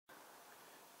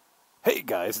Hey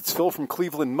guys, it's Phil from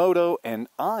Cleveland Moto, and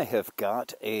I have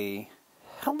got a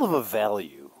hell of a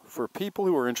value for people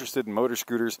who are interested in motor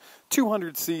scooters,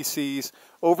 200 cc's,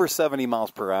 over 70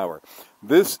 miles per hour.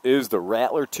 This is the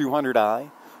Rattler 200i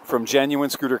from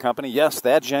Genuine Scooter Company. Yes,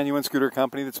 that Genuine Scooter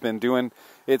Company that's been doing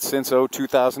it since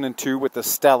 2002 with the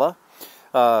Stella.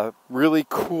 Really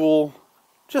cool,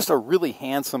 just a really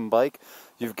handsome bike.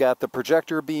 You've got the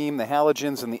projector beam, the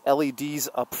halogens, and the LEDs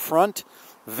up front.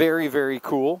 Very, very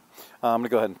cool. I'm going to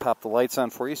go ahead and pop the lights on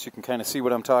for you so you can kind of see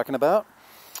what I'm talking about.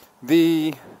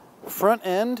 The front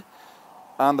end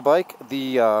on the bike,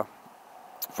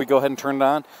 if we go ahead and turn it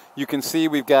on, you can see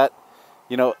we've got,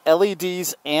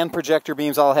 LEDs and projector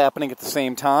beams all happening at the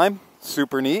same time.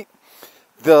 Super neat.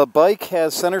 The bike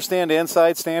has center stand and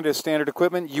side stand as standard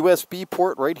equipment. USB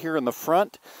port right here in the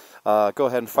front. Go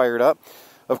ahead and fire it up.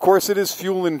 Of course, it is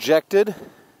fuel injected.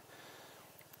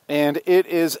 And it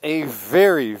is a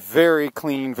very, very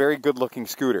clean, very good-looking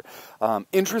scooter.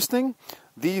 Interesting,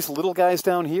 these little guys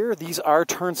down here, these are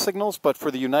turn signals, but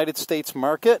for the United States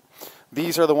market,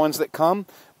 these are the ones that come.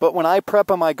 But when I prep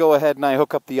them, I go ahead and I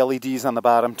hook up the LEDs on the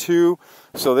bottom too.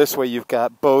 So this way you've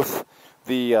got both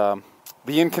the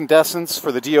incandescents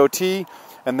for the DOT,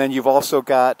 and then you've also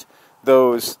got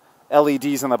those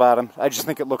LEDs on the bottom. I just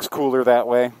think it looks cooler that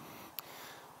way.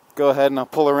 Go ahead and I'll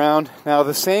pull around. Now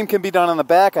the same can be done on the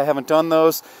back. I haven't done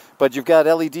those, but you've got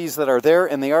LEDs that are there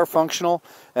and they are functional,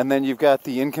 and then you've got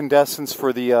the incandescents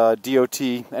for the DOT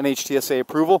NHTSA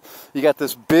approval. You got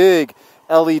this big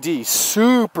LED,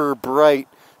 super bright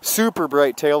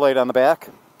taillight on the back.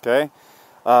 Okay,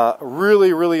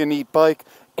 really, really a neat bike,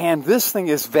 and this thing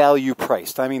is value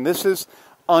priced. I mean, this is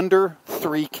under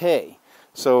 $3K.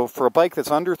 So for a bike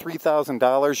that's under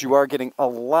 $3,000, you are getting a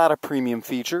lot of premium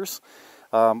features.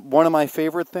 One of my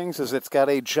favorite things is it's got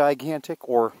a gigantic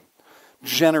or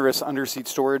generous underseat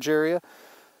storage area.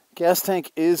 Gas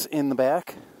tank is in the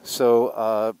back,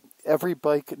 so every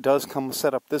bike does come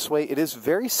set up this way. It is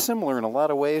very similar in a lot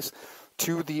of ways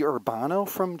to the Urbano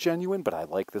from Genuine, but I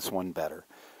like this one better.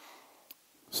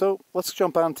 So let's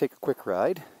jump on and take a quick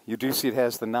ride. You do see it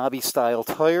has the knobby style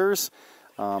tires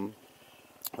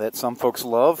that some folks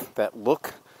love, that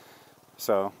look.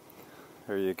 So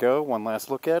there you go, one last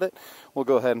look at it. We'll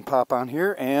go ahead and pop on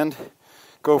here and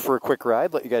go for a quick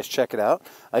ride, let you guys check it out.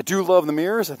 I do love the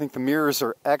mirrors. I think the mirrors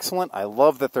are excellent. I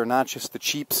love that they're not just the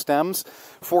cheap stems.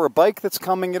 For a bike that's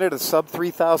coming in at a sub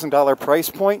 $3,000 price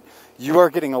point, you are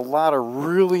getting a lot of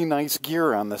really nice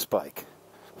gear on this bike.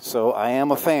 So I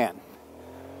am a fan.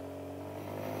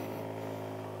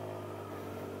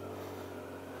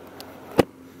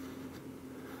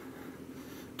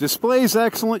 Display's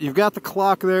excellent. You've got the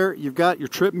clock there. You've got your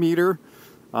trip meter,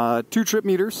 2 trip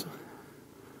meters.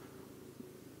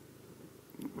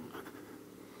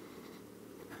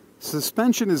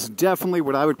 Suspension is definitely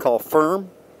what I would call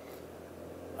firm.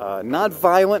 Not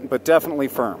violent, but definitely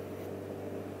firm.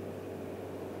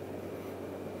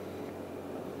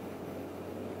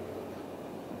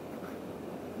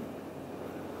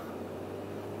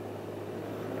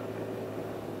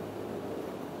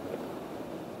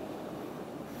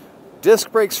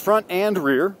 Disc brakes front and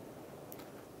rear.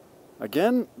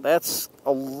 Again, that's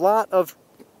a lot of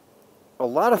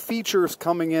features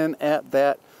coming in at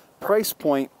that price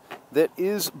point that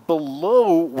is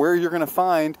below where you're going to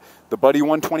find the Buddy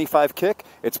 125 kick.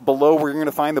 It's below where you're going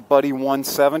to find the Buddy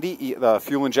 170, the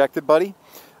fuel injected Buddy.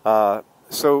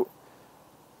 So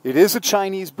it is a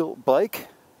Chinese built bike,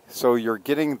 so you're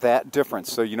getting that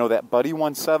difference. So that Buddy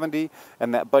 170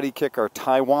 and that Buddy kick are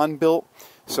Taiwan built.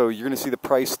 So you're going to see the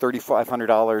price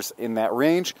 $3,500 in that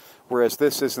range, whereas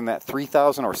this is in that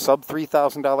 $3,000 or sub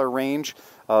 $3,000 range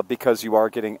because you are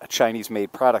getting a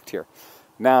Chinese-made product here.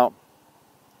 Now,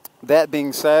 that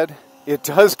being said, it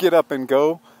does get up and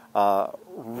go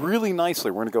really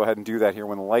nicely. We're going to go ahead and do that here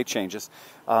when the light changes.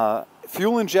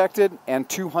 Fuel injected and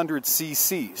 200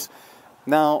 cc's.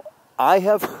 Now, I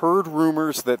have heard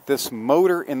rumors that this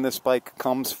motor in this bike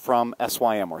comes from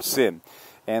SYM or SIM.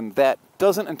 And that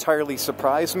doesn't entirely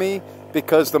surprise me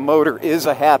because the motor is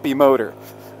a happy motor.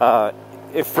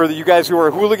 If for you guys who are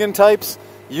hooligan types,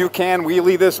 you can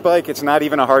wheelie this bike. It's not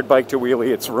even a hard bike to wheelie.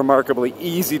 It's remarkably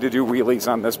easy to do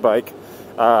wheelies on this bike.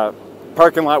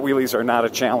 Parking lot wheelies are not a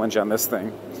challenge on this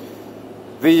thing.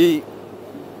 The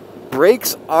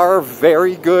brakes are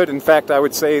very good. In fact, I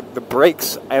would say the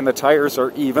brakes and the tires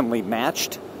are evenly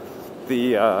matched.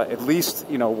 At least,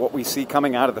 what we see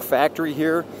coming out of the factory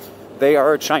here. They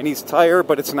are a Chinese tire,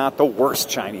 but it's not the worst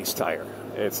Chinese tire.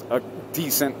 It's a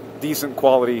decent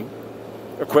quality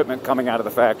equipment coming out of the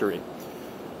factory.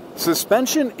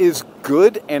 Suspension is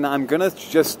good, and I'm going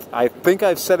to I think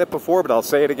I've said it before, but I'll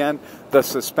say it again. The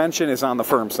suspension is on the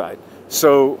firm side.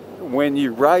 So when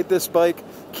you ride this bike,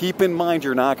 keep in mind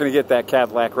you're not going to get that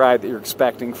Cadillac ride that you're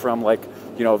expecting from, like,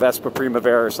 you know, Vespa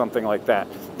Primavera or something like that.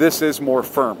 This is more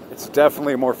firm. It's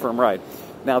definitely a more firm ride.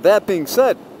 Now, that being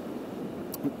said,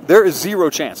 there is zero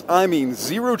chance, I mean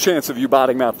zero chance of you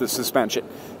bottoming out this suspension.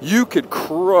 You could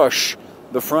crush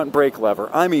the front brake lever.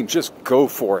 I mean, just go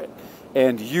for it.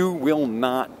 And you will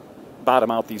not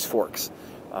bottom out these forks.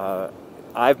 I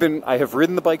have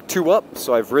ridden the bike 2-up,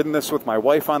 so I've ridden this with my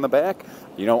wife on the back.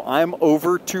 You know, I'm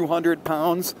over 200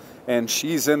 pounds, and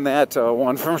she's in that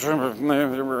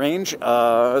range.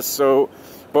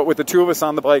 But with the two of us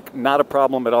on the bike, not a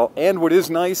problem at all. And what is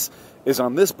nice is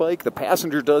on this bike, the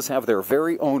passenger does have their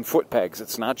very own foot pegs.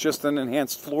 It's not just an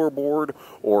enhanced floorboard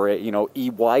or a, you know,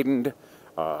 e-widened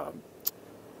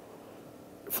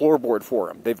floorboard for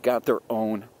them. They've got their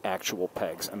own actual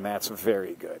pegs, and that's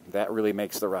very good. That really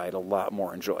makes the ride a lot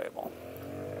more enjoyable.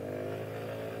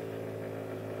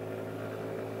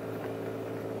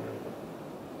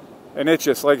 And it's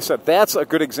just, like I said, that's a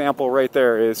good example right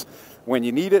there, is when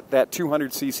you need it, that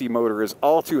 200cc motor is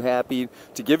all too happy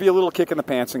to give you a little kick in the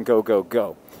pants and go, go,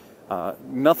 go.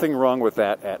 Nothing wrong with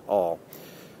that at all.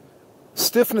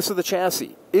 Stiffness of the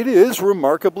chassis. It is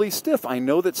remarkably stiff. I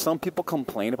know that some people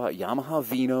complain about Yamaha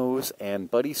Vinos and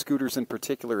Buddy scooters in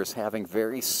particular as having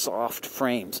very soft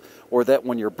frames, or that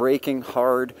when you're braking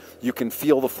hard, you can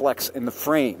feel the flex in the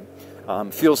frame.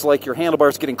 Feels like your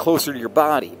handlebar's getting closer to your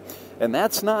body. And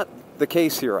that's not the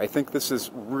case here. I think this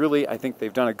is really, I think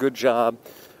they've done a good job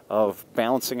of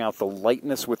balancing out the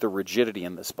lightness with the rigidity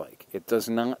in this bike. It does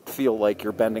not feel like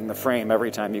you're bending the frame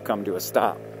every time you come to a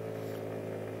stop.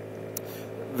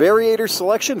 Variator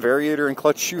selection, variator and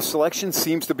clutch shoe selection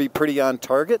seems to be pretty on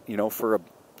target, you know, for a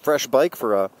fresh bike,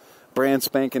 for a brand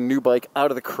spanking new bike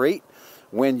out of the crate.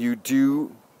 When you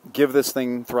do give this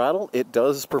thing throttle, it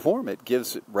does perform. It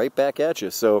gives it right back at you.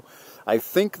 So I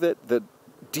think that the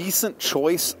decent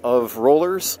choice of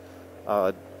rollers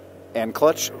and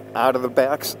clutch out of the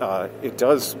backs, it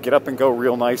does get up and go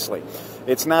real nicely.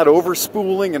 It's not over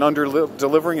spooling and under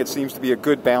delivering. It seems to be a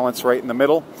good balance right in the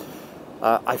middle.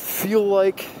 I feel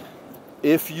like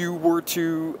if you were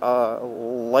to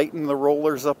lighten the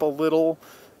rollers up a little,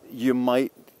 you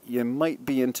might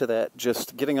be into that,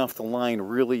 just getting off the line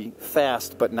really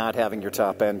fast but not having your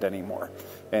top end anymore.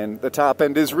 And the top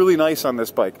end is really nice on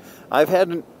this bike. I've had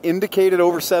an indicated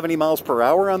over 70 miles per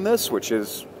hour on this, which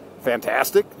is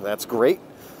fantastic. That's great.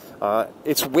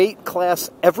 It's weight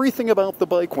class. Everything about the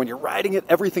bike, when you're riding it,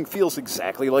 everything feels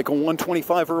exactly like a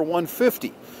 125 or a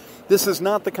 150. This is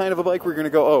not the kind of a bike where you're going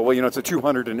to go, oh, well, you know, it's a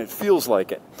 200 and it feels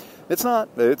like it. It's not.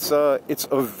 It's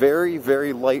a very,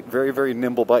 very light, very, very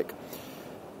nimble bike.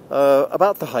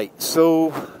 About the height.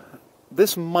 So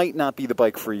this might not be the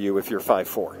bike for you if you're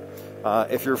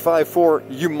 5'4". If you're 5'4",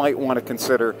 you might want to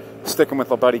consider sticking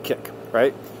with a buddy kick,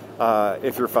 right?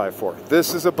 If you're 5'4".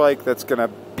 This is a bike that's going to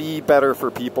be better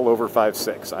for people over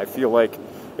 5'6". I feel like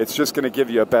it's just going to give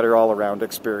you a better all-around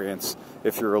experience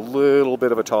if you're a little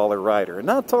bit of a taller rider. And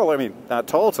not tall, I mean, not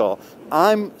tall.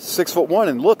 I'm 6'1",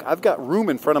 and look, I've got room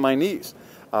in front of my knees.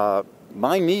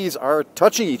 My knees are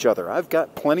touching each other. I've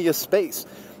got plenty of space.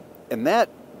 And that,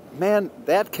 man,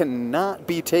 that cannot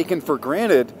be taken for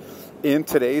granted in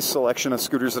today's selection of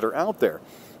scooters that are out there.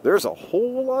 There's a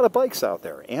whole lot of bikes out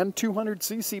there, and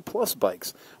 200cc plus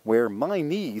bikes, where my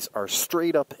knees are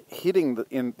straight up hitting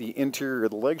in the interior of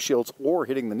the leg shields or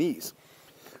hitting the knees,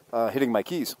 hitting my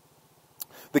keys.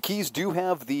 The keys do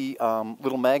have the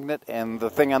little magnet and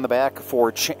the thing on the back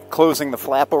for closing the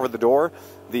flap over the door,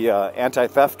 the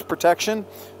anti-theft protection.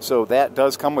 So that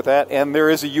does come with that. And there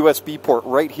is a USB port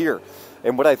right here.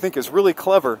 And what I think is really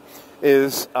clever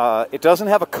is it doesn't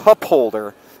have a cup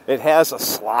holder. It has a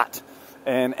slot.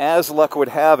 And as luck would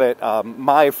have it,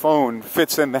 my phone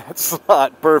fits in that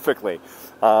slot perfectly.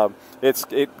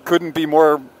 It couldn't be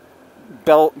more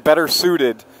better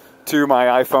suited to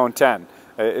my iPhone 10.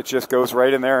 It just goes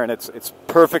right in there, and it's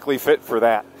perfectly fit for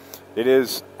that. It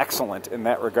is excellent in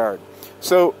that regard.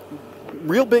 So,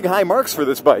 real big high marks for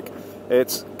this bike.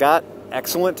 It's got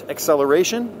excellent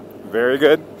acceleration, very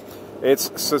good.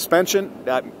 Its suspension,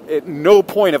 at no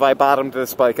point have I bottomed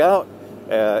this bike out.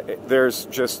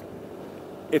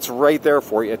 It's right there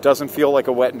for you. It doesn't feel like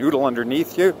a wet noodle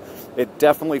underneath you. It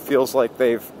definitely feels like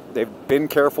they've been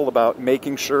careful about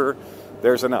making sure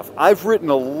there's enough. I've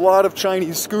ridden a lot of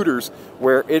Chinese scooters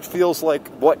where it feels like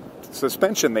what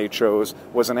suspension they chose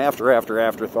was an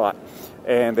afterthought,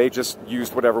 and they just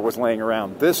used whatever was laying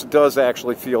around. This does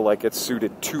actually feel like it's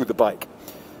suited to the bike.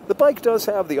 The bike does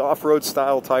have the off-road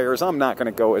style tires. I'm not going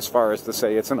to go as far as to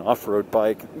say it's an off-road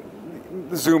bike.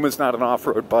 The Zoom is not an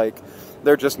off-road bike.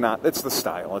 They're just not. It's the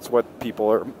style. It's what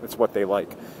people are. It's what they like.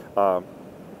 I'm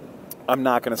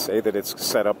not going to say that it's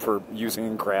set up for using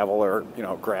in gravel or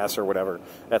grass or whatever.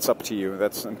 That's up to you.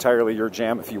 That's entirely your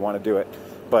jam if you want to do it.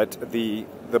 But the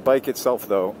bike itself,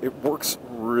 though, it works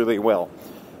really well.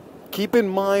 Keep in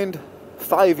mind,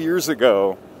 5 years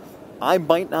ago, I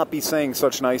might not be saying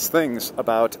such nice things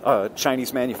about a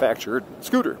Chinese manufactured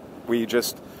scooter. We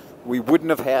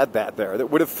wouldn't have had that there. That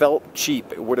would have felt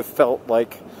cheap. It would have felt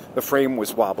like the frame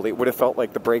was wobbly. It would have felt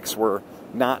like the brakes were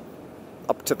not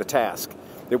up to the task.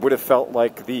 It would have felt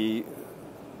like the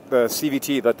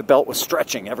CVT, that the belt was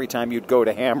stretching every time you'd go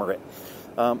to hammer it.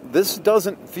 This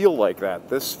doesn't feel like that.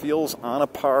 This feels on a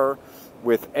par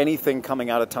with anything coming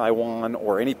out of Taiwan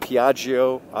or any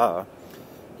Piaggio,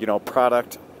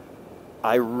 product.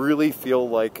 I really feel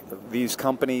like these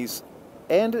companies,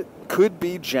 and it could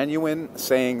be Genuine,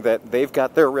 saying that they've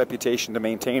got their reputation to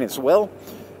maintain as well,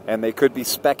 and they could be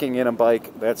speccing in a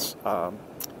bike that's a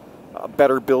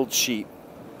better build sheet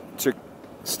to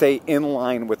stay in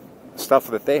line with stuff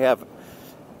that they have.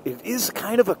 It is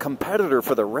kind of a competitor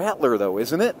for the Rattler, though,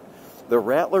 isn't it? The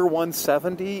Rattler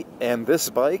 170 and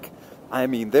this bike, I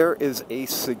mean, there is a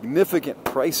significant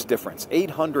price difference,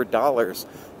 $800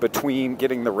 between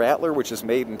getting the Rattler, which is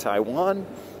made in Taiwan,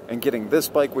 and getting this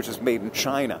bike, which is made in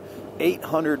China.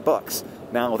 $800.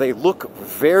 Now, they look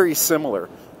very similar.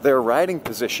 Their riding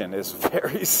position is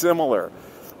very similar.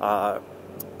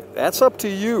 That's up to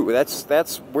you.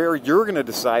 That's where you're going to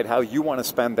decide how you want to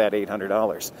spend that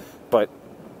 $800. But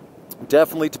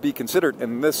definitely to be considered.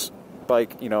 In this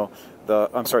bike,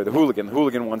 the Hooligan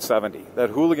 170. That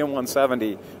Hooligan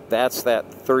 170, that's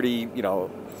that 30,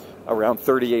 around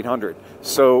 3,800.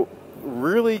 So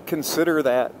really consider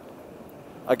that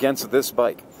against this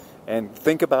bike, and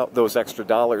think about those extra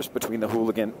dollars between the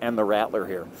Hooligan and the Rattler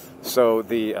here. So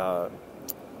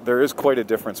there is quite a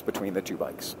difference between the two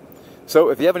bikes. So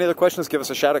if you have any other questions, give us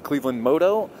a shout at Cleveland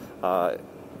Moto.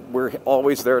 We're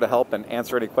always there to help and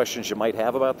answer any questions you might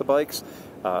have about the bikes.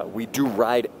 We do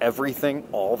ride everything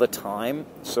all the time,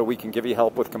 so we can give you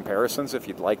help with comparisons if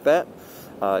you'd like that.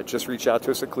 Just reach out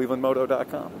to us at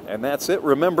clevelandmoto.com. And that's it.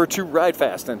 Remember to ride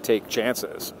fast and take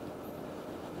chances.